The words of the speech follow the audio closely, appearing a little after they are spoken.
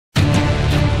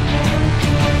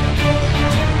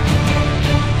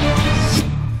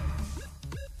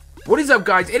What is up,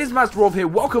 guys? It is Master Wolf here.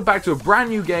 Welcome back to a brand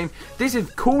new game. This is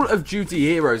Call of Duty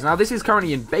Heroes. Now, this is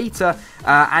currently in beta,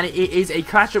 and it is a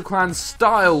Clash of Clans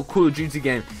style Call of Duty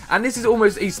game. And this is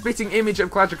almost a spitting image of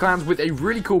Clash of Clans with a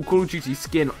really cool Call of Duty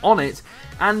skin on it.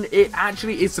 And it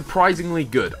actually is surprisingly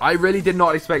good. I really did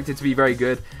not expect it to be very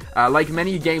good. Like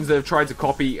many games that have tried to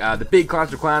copy the big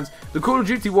Clash of Clans, the Call of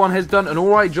Duty one has done an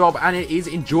alright job and it is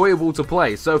enjoyable to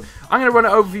play. So I'm going to run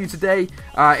it over for you today.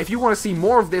 If you want to see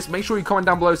more of this, make sure you comment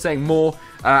down below saying more,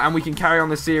 and we can carry on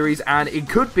the series, and it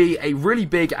could be a really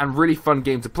big and really fun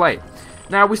game to play.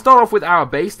 Now, we start off with our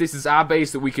base. This is our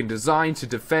base that we can design to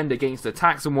defend against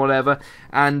attacks and whatever.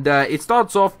 And it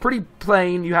starts off pretty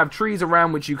plain. You have trees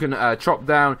around which you can chop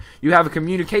down. You have a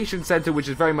communication center, which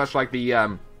is very much like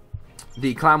the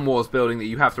Clan Wars building that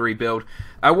you have to rebuild.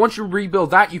 Once you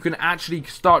rebuild that, you can actually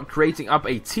start creating up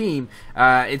a team.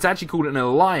 It's actually called an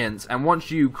alliance. And once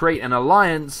you create an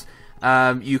alliance,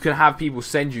 you can have people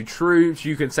send you troops.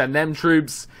 You can send them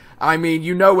troops. I mean,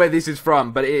 you know where this is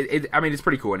from, but I mean, it's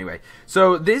pretty cool anyway.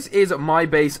 So this is my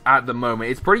base at the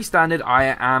moment. It's pretty standard.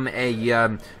 I am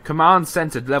a command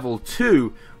center level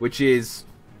 2, which is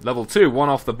level 2, one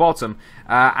off the bottom,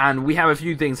 and we have a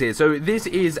few things here. So this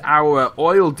is our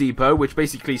oil depot, which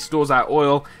basically stores our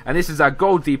oil, and this is our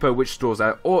gold depot, which stores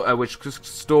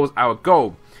our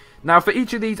gold. Now, for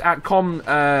each of these at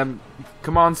command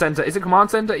center, is it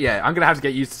command center? Yeah, I'm gonna have to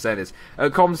get used to saying this.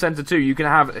 At command center 2, you can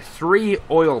have 3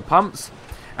 oil pumps,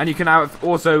 and you can have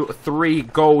also 3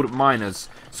 gold miners.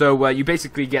 So you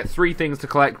basically get 3 things to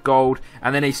collect gold,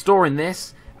 and then they store in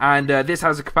this. And this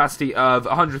has a capacity of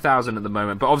 100,000 at the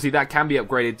moment, but obviously that can be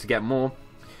upgraded to get more.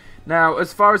 Now,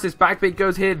 as far as this back bit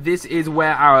goes here, this is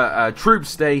where our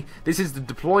troops stay. This is the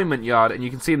deployment yard, and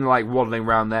you can see them like waddling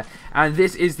around there. And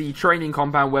this is the training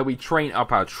compound where we train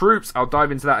up our troops. I'll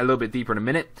dive into that a little bit deeper in a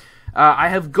minute. I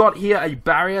have got here a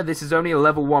barrier. This is only a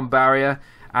level 1 barrier.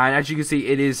 And as you can see,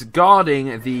 it is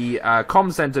guarding the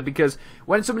comm center, because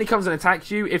when somebody comes and attacks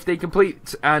you, if they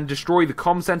complete and destroy the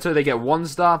comm center, they get 1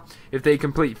 star. If they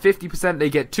complete 50%, they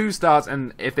get 2 stars.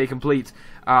 And if they complete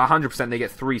 100%, they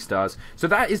get 3 stars. So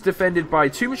that is defended by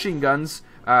 2 machine guns,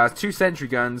 2 sentry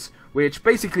guns, which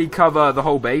basically cover the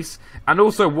whole base, and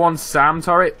also 1 SAM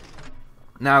turret.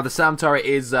 Now, the SAM turret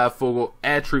is for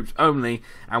air troops only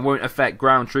and won't affect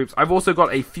ground troops. I've also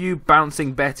got a few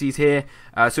bouncing Bettys here.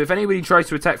 So if anybody tries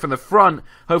to attack from the front,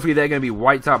 hopefully they're going to be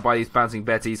wiped out by these bouncing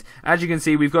Bettys. As you can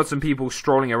see, we've got some people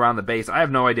strolling around the base. I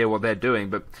have no idea what they're doing,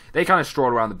 but they kind of stroll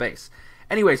around the base.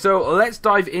 Anyway, so let's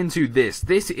dive into this.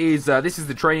 This is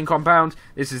the training compound.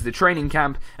 This is the training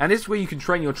camp, and this is where you can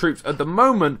train your troops. At the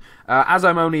moment, as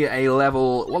I'm only a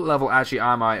level, what level actually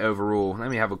am I overall?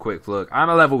 Let me have a quick look. I'm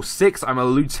a level 6. I'm a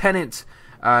lieutenant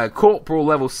corporal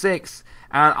level 6,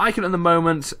 and I can at the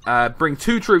moment bring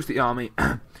 2 troops to the army.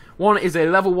 One is a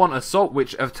level 1 assault,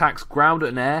 which attacks ground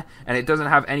and air, and it doesn't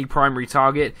have any primary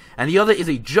target. And the other is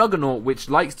a juggernaut, which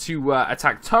likes to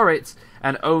attack turrets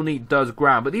and only does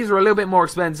ground. But these are a little bit more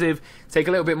expensive, take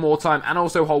a little bit more time, and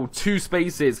also hold 2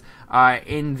 spaces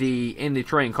in the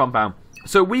training compound.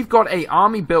 So we've got a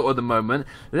army built at the moment.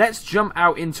 Let's jump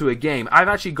out into a game. I've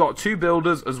actually got 2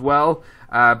 builders as well,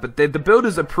 but the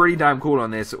builders are pretty damn cool on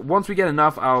this. Once we get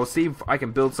enough, I'll see if I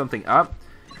can build something up.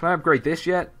 Can I upgrade this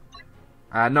yet?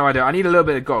 No, I don't. I need a little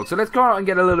bit of gold. So let's go out and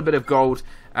get a little bit of gold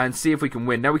and see if we can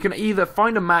win. Now, we can either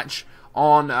find a match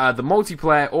on the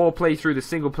multiplayer or play through the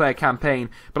single player campaign,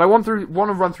 but I want to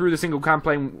run through the single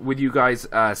campaign with you guys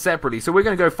separately, so we're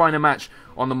going to go find a match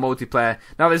on the multiplayer.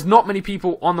 Now, there's not many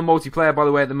people on the multiplayer, by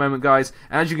the way, at the moment, guys,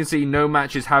 and as you can see, no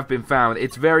matches have been found.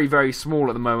 It's very, very small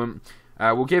at the moment.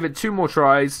 We'll give it 2 more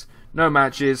tries. No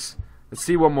matches. Let's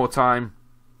see one more time.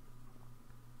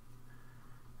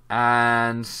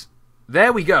 And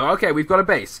there we go. Okay, we've got a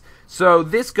base. So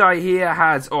this guy here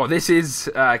has, this is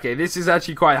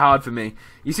actually quite hard for me.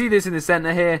 You see this in the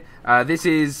center here? This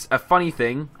is a funny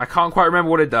thing. I can't quite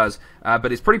remember what it does,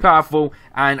 but it's pretty powerful,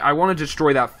 and I want to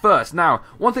destroy that first. Now,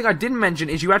 one thing I didn't mention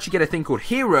is you actually get a thing called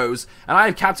heroes, and I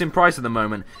have Captain Price at the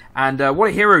moment. And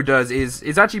what a hero does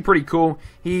is actually pretty cool.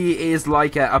 He is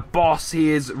like a boss.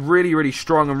 He is really, really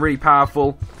strong and really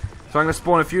powerful. So I'm going to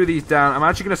spawn a few of these down. I'm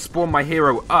actually going to spawn my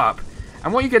hero up.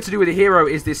 And what you get to do with a hero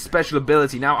is this special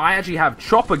ability. Now, I actually have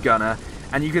Chopper Gunner,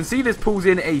 and you can see this pulls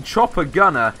in a Chopper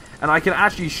Gunner, and I can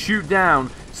actually shoot down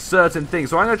certain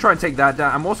things. So I'm going to try and take that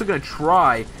down. I'm also going to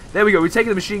try. There we go. We've taken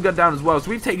the machine gun down as well.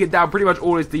 So we've taken down pretty much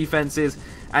all his defenses,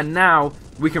 and now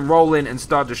we can roll in and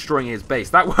start destroying his base.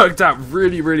 That worked out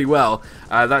really, really well.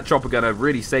 That Chopper Gunner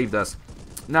really saved us.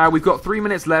 Now, we've got 3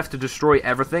 minutes left to destroy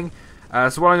everything.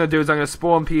 So what I'm going to do is I'm going to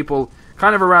spawn people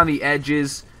kind of around the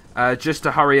edges. just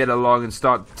to hurry it along and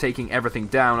start taking everything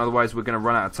down. Otherwise, we're going to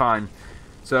run out of time.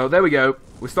 So there we go.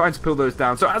 We're starting to pull those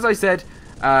down. So as I said,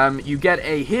 you get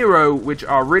a hero, which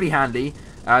are really handy.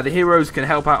 The heroes can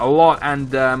help out a lot,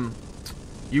 and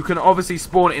you can obviously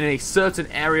spawn in a certain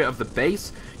area of the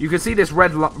base. You can see this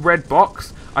red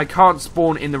box. I can't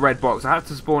spawn in the red box. I have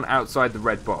to spawn outside the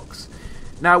red box.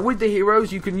 Now, with the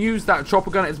heroes, you can use that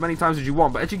chopper gun as many times as you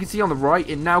want. But as you can see on the right,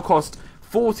 it now costs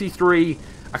 43...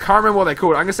 I can't remember what they're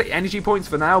called. I'm going to say energy points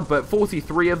for now, but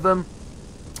 43 of them.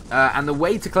 And the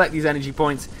way to collect these energy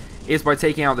points is by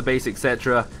taking out the base,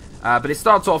 etc. But it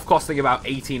starts off costing about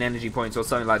 18 energy points or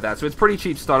something like that. So it's pretty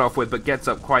cheap to start off with, but gets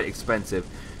up quite expensive.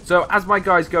 So as my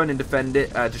guys go in and defend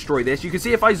it, destroy this, you can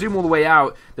see if I zoom all the way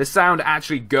out, the sound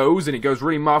actually goes, and it goes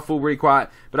really muffled, really quiet.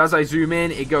 But as I zoom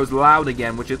in, it goes loud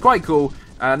again, which is quite cool.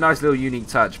 Nice little unique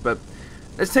touch. But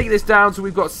let's take this down. So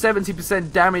we've got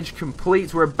 70% damage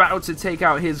complete. We're about to take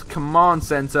out his command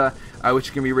center, which is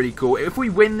going to be really cool. If we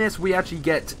win this, we actually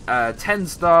get 10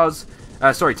 stars.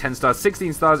 Sorry, 10 stars,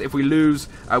 16 stars. If we lose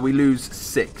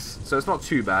 6. So it's not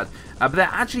too bad. But there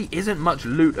actually isn't much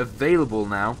loot available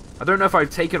now. I don't know if I've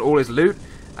taken all his loot,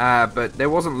 but there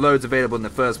wasn't loads available in the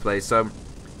first place. So,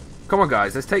 come on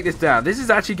guys, let's take this down. This is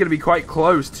actually going to be quite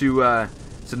close to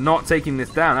not taking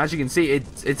this down. As you can see,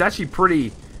 it's actually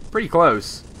pretty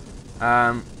close. Should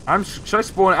I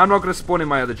spawn? I'm not going to spawn in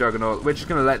my other Juggernaut. We're just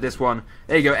going to let this one.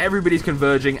 There you go. Everybody's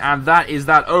converging, and that is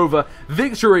that over.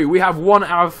 Victory! We have won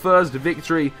our first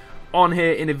victory on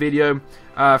here in a video.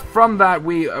 From that,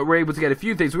 we were able to get a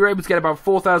few things. We were able to get about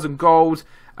 4,000 gold,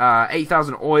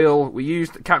 8,000 oil. We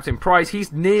used Captain Price.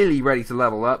 He's nearly ready to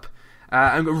level up.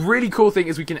 And a really cool thing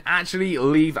is we can actually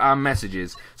leave our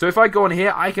messages. So if I go on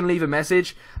here, I can leave a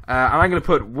message, and I'm going to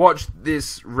put watch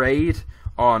this raid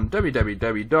on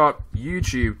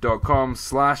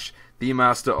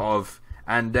www.youtube.com/themasterof,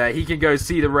 and he can go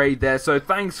see the raid there. So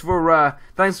thanks for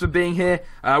being here.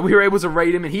 We were able to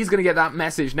raid him, and he's going to get that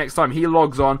message next time he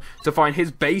logs on to find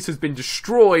his base has been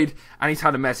destroyed, and he's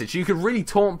had a message. You could really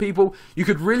taunt people. You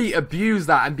could really abuse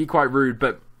that and be quite rude,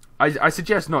 but I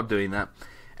suggest not doing that.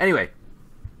 Anyway,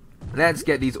 let's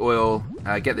get these oil,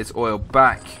 get this oil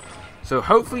back. So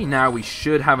hopefully now we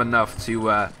should have enough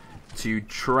to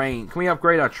train. Can we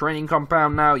upgrade our training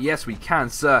compound now? Yes, we can,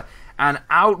 sir. And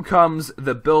out comes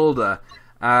the builder.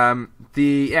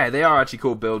 Yeah, they are actually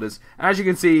called builders. As you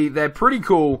can see, they're pretty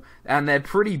cool and they're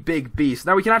pretty big beasts.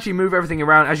 Now we can actually move everything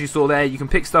around, as you saw there. You can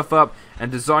pick stuff up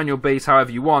and design your base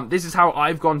however you want. This is how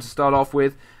I've gone to start off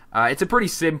with. It's a pretty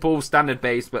simple standard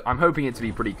base, but I'm hoping it to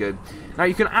be pretty good. Now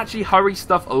you can actually hurry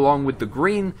stuff along with the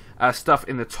green stuff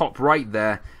in the top right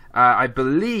there. I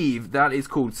believe that is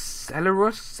called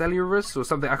Celerus or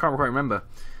something. I can't quite remember.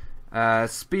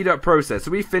 Speed up process.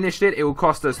 So we finished it. It will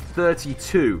cost us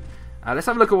 32. Let's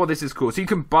have a look at what this is called. So you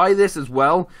can buy this as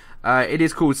well. It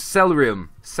is called Celerium.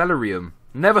 Celerium.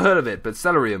 Never heard of it, but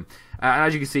Celerium. And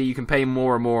as you can see, you can pay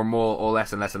more and more and more, or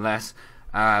less and less and less.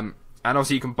 And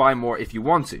obviously you can buy more if you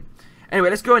want to. Anyway,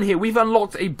 let's go in here. We've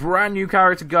unlocked a brand new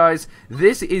character, guys.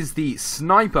 This is the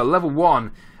Sniper, level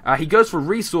 1. He goes for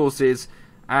resources,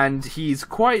 and he's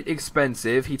quite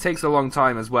expensive. He takes a long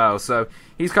time as well, so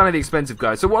he's kind of the expensive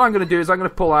guy. So what I'm going to do is I'm going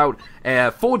to pull out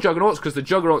 4 Juggernauts, because the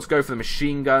Juggernauts go for the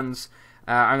machine guns.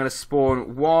 I'm going to spawn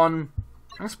I'm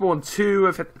going to spawn two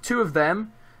of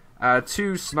them.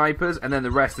 2 snipers, and then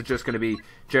the rest are just going to be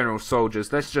general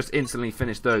soldiers. Let's just instantly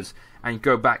finish those and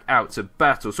go back out to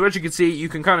battle. So as you can see, you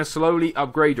can kind of slowly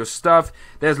upgrade your stuff.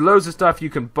 There's loads of stuff you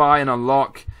can buy and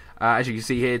unlock, as you can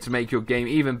see here, to make your game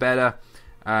even better,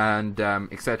 and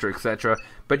etc, etc.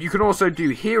 But you can also do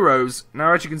heroes.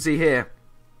 Now as you can see here,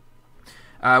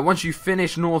 once you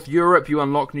finish North Europe, you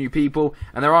unlock new people,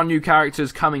 and there are new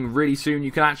characters coming really soon.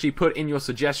 You can actually put in your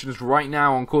suggestions right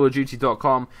now on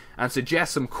CallOfDuty.com and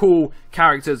suggest some cool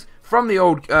characters from the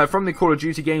Call of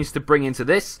Duty games to bring into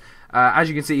this. As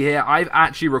you can see here, I've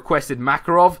actually requested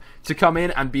Makarov to come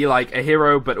in and be like a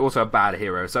hero, but also a bad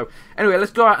hero. So anyway,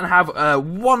 let's go out and have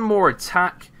one more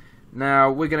attack.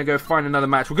 Now we're going to go find another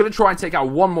match. We're going to try and take out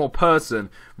one more person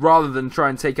rather than try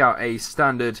and take out a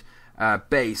standard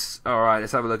base. Alright,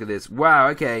 let's have a look at this. Wow,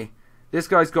 okay. This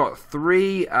guy's got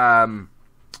 3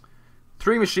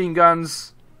 machine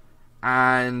guns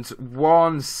and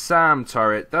 1 SAM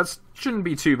turret. That shouldn't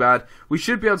be too bad. We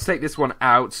should be able to take this one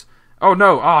out. Oh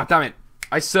no, damn it.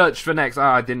 I searched for next.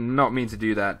 I did not mean to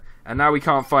do that. And now we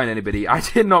can't find anybody. I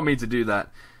did not mean to do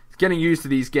that. Getting used to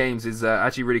these games is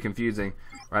actually really confusing.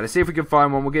 Right, let's see if we can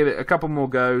find one. We'll give it a couple more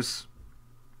goes.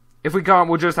 If we can't,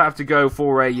 we'll just have to go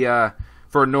for a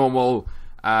normal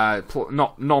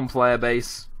non-player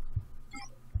base.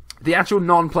 The actual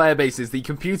non-player bases, the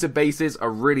computer bases, are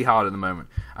really hard at the moment.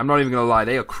 I'm not even going to lie,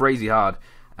 they are crazy hard.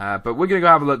 But we're going to go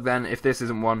have a look then, if this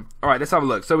isn't one. Alright, let's have a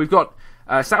look. So we've got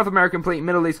South America complete,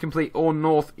 Middle East complete, or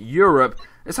North Europe.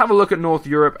 Let's have a look at North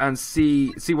Europe and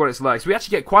see what it's like. So we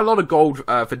actually get quite a lot of gold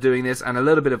for doing this, and a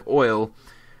little bit of oil.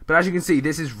 But as you can see,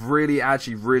 this is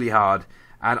actually really hard.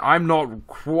 And I'm not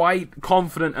quite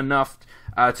confident enough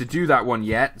to do that one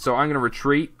yet. So I'm going to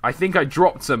retreat. I think I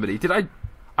dropped somebody. Did I?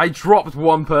 I dropped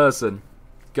one person.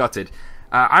 Gutted.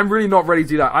 I'm really not ready to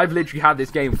do that. I've literally had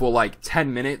this game for like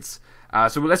 10 minutes.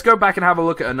 So let's go back and have a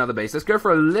look at another base. Let's go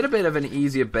for a little bit of an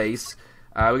easier base.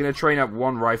 We're going to train up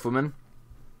one rifleman.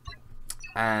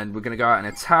 And we're going to go out and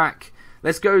attack.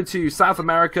 Let's go to South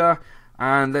America.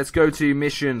 And let's go to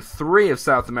mission 3 of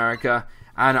South America.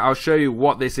 And I'll show you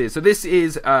what this is. So this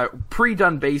is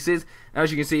pre-done bases.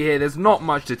 As you can see here, there's not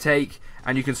much to take.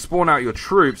 And you can spawn out your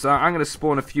troops. I'm going to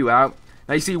spawn a few out.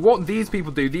 Now you see what these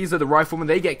people do. These are the riflemen.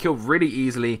 They get killed really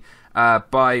easily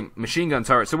by machine gun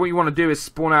turrets. So what you want to do is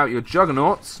spawn out your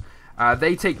juggernauts.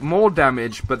 They take more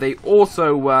damage, but they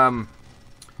also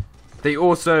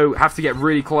have to get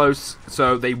really close,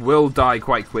 so they will die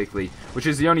quite quickly, which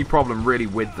is the only problem really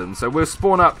with them. So we'll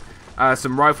spawn up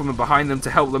some riflemen behind them to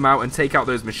help them out and take out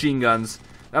those machine guns.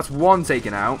 That's one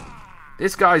taken out.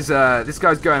 This guy's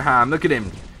going ham. Look at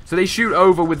him. So they shoot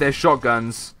over with their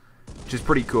shotguns, which is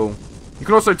pretty cool. You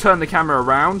can also turn the camera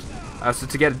around so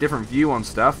to get a different view on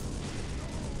stuff.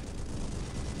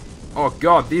 Oh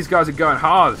god, these guys are going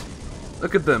hard.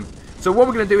 Look at them. So what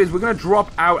we're going to do is we're going to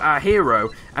drop out our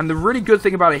hero. And the really good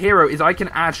thing about a hero is I can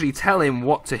actually tell him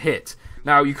what to hit.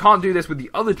 Now, you can't do this with the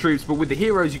other troops, but with the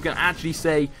heroes you can actually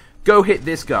say, go hit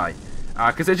this guy.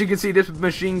 Because as you can see, this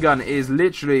machine gun is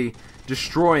literally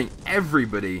destroying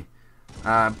everybody.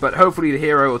 But hopefully the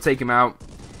hero will take him out.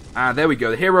 There we go.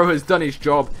 The hero has done his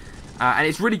job. And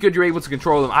it's really good you're able to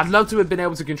control them. I'd love to have been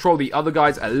able to control the other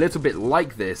guys a little bit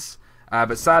like this.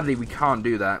 But sadly, we can't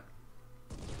do that.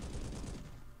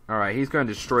 Alright, he's going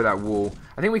to destroy that wall.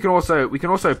 I think we can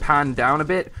also pan down a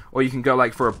bit. Or you can go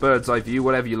like for a bird's eye view,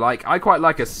 whatever you like. I quite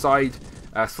like a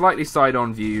slightly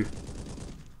side-on view.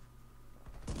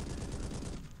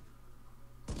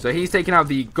 So he's taking out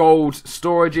the gold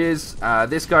storages.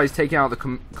 This guy's taking out the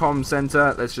comm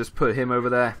center. Let's just put him over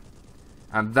there.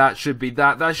 And that should be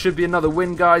that. That should be another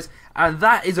win, guys. And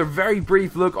that is a very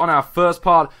brief look on our first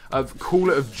part of Call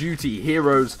of Duty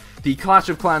Heroes, the Clash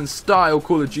of Clans style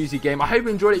Call of Duty game. I hope you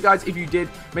enjoyed it, guys. If you did,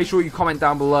 make sure you comment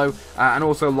down below and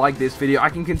also like this video. I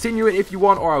can continue it if you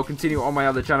want, or I'll continue it on my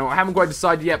other channel. I haven't quite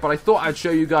decided yet, but I thought I'd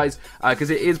show you guys because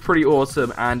it is pretty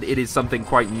awesome and it is something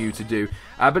quite new to do.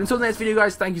 But until the next video,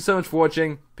 guys, thank you so much for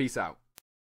watching. Peace out.